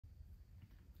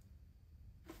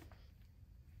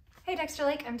Hey Dexter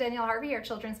Lake, I'm Danielle Harvey, your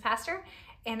children's pastor,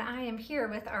 and I am here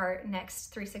with our next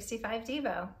 365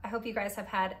 Devo. I hope you guys have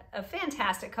had a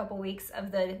fantastic couple weeks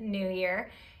of the new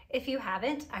year. If you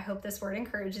haven't, I hope this word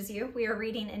encourages you. We are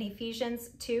reading in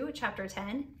Ephesians 2, chapter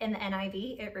 10. In the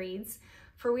NIV, it reads,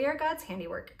 "For we are God's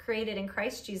handiwork, created in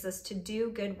Christ Jesus to do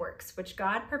good works, which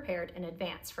God prepared in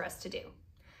advance for us to do."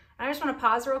 And I just want to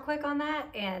pause real quick on that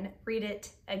and read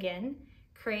it again.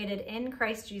 Created in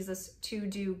Christ Jesus to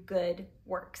do good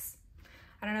works.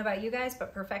 I don't know about you guys,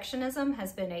 but perfectionism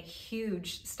has been a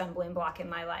huge stumbling block in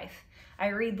my life. I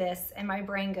read this and my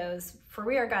brain goes, "For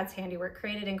we are God's handiwork,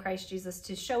 created in Christ Jesus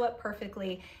to show up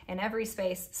perfectly in every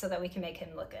space so that we can make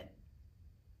him look good."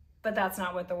 But that's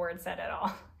not what the word said at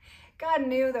all. God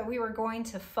knew that we were going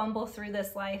to fumble through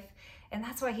this life, and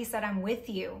that's why he said, "I'm with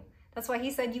you." That's why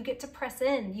he said you get to press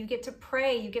in, you get to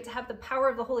pray, you get to have the power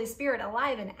of the Holy Spirit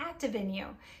alive and active in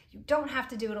you. You don't have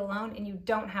to do it alone, and you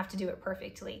don't have to do it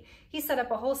perfectly. He set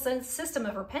up a whole system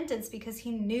of repentance because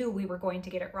he knew we were going to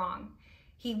get it wrong.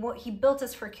 He built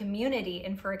us for community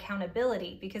and for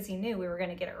accountability because he knew we were going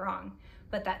to get it wrong.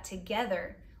 But that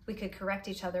together we could correct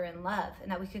each other in love, and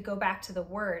that we could go back to the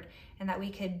word, and that we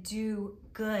could do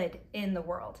good in the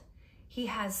world. He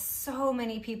has so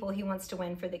many people he wants to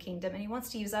win for the kingdom, and he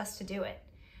wants to use us to do it.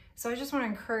 So I just want to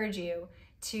encourage you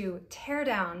to tear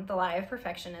down the lie of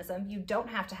perfectionism. You don't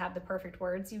have to have the perfect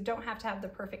words. You don't have to have the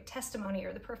perfect testimony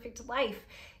or the perfect life.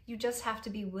 You just have to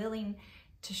be willing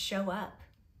to show up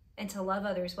and to love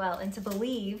others well, and to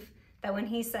believe that when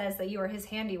he says that you are his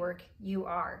handiwork, you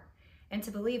are. And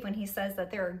to believe when he says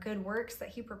that there are good works that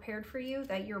he prepared for you,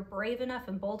 that you're brave enough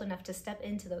and bold enough to step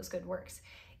into those good works,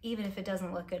 even if it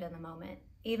doesn't look good in the moment,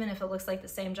 even if it looks like the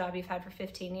same job you've had for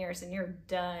 15 years and you're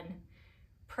done.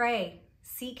 Pray,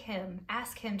 seek him,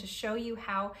 ask him to show you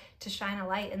how to shine a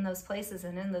light in those places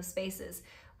and in those spaces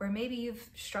where maybe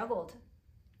you've struggled.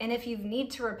 And if you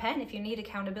need to repent, if you need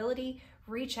accountability,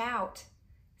 reach out,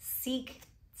 seek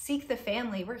the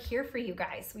family. We're here for you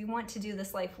guys. We want to do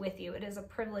this life with you. It is a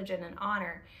privilege and an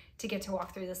honor to get to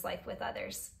walk through this life with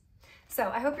others. So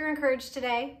I hope you're encouraged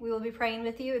today. We will be praying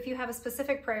with you. If you have a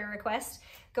specific prayer request,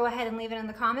 go ahead and leave it in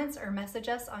the comments or message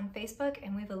us on Facebook,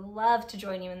 and we would love to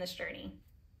join you in this journey.